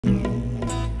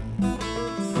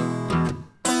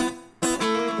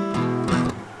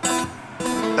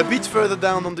bit further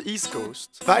down on the east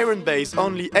coast, Byron Bay is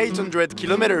only 800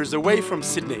 kilometers away from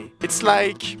Sydney. It's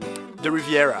like the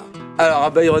Riviera. Alors à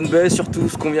Byron Bay, surtout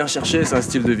ce qu'on vient chercher, c'est un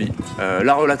style de vie.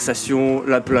 La relaxation,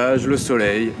 la plage, le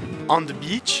soleil. On the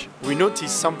beach, we notice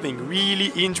something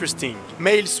really interesting.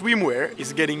 Male swimwear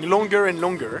is getting longer and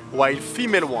longer, while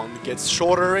female one gets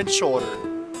shorter and shorter.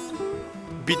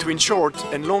 Between short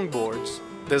and long boards,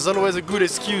 there's always a good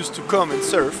excuse to come and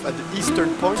surf at the eastern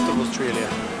point of Australia.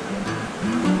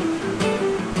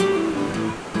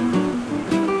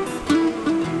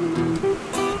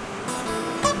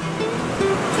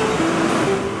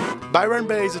 Byron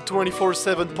Bay is a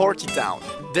 24/7 party town.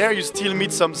 There you still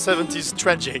meet some 70s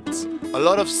trajects, a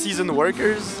lot of seasoned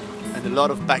workers and a lot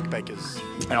of backpackers.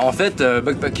 Alors en fait,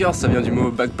 backpacker, ça vient du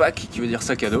mot backpack qui veut dire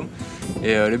sac à dos.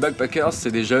 Et les backpackers,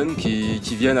 c'est des jeunes qui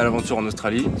viennent à l'aventure en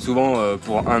Australie, souvent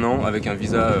pour un an avec un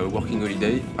visa Working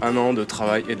Holiday, un an de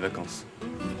travail et de vacances.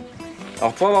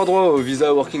 Alors pour avoir droit au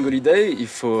visa Working Holiday, il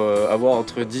faut avoir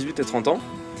entre 18 et 30 ans.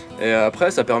 Et après,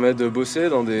 ça permet de bosser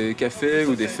dans des cafés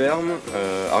ou des fermes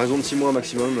à raison de 6 mois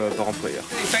maximum par employeur.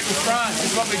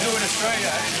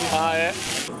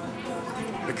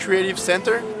 A creative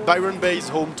center, Byron Bay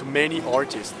is home to many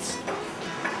artists.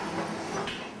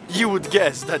 You would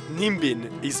guess that Nimbin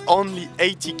is only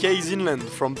 80 km inland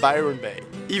from Byron Bay.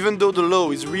 Even though the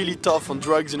law is really tough on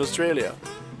drugs in Australia,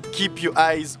 keep your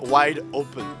eyes wide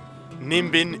open.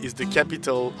 Nimbin is the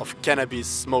capital of cannabis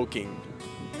smoking.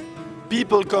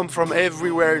 People come from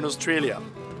everywhere in Australia,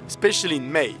 especially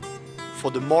in May, for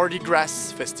the Mardi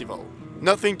Gras festival.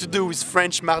 Nothing to do with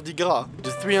French Mardi Gras, the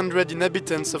 300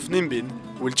 inhabitants of Nimbin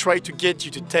will try to get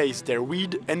you to taste their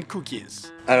weed and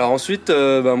cookies. Alors ensuite,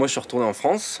 moi je suis retourné en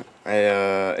France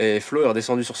et Flo est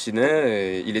redescendu sur Sydney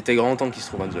et il était grand temps qu'il se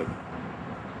trouve un job.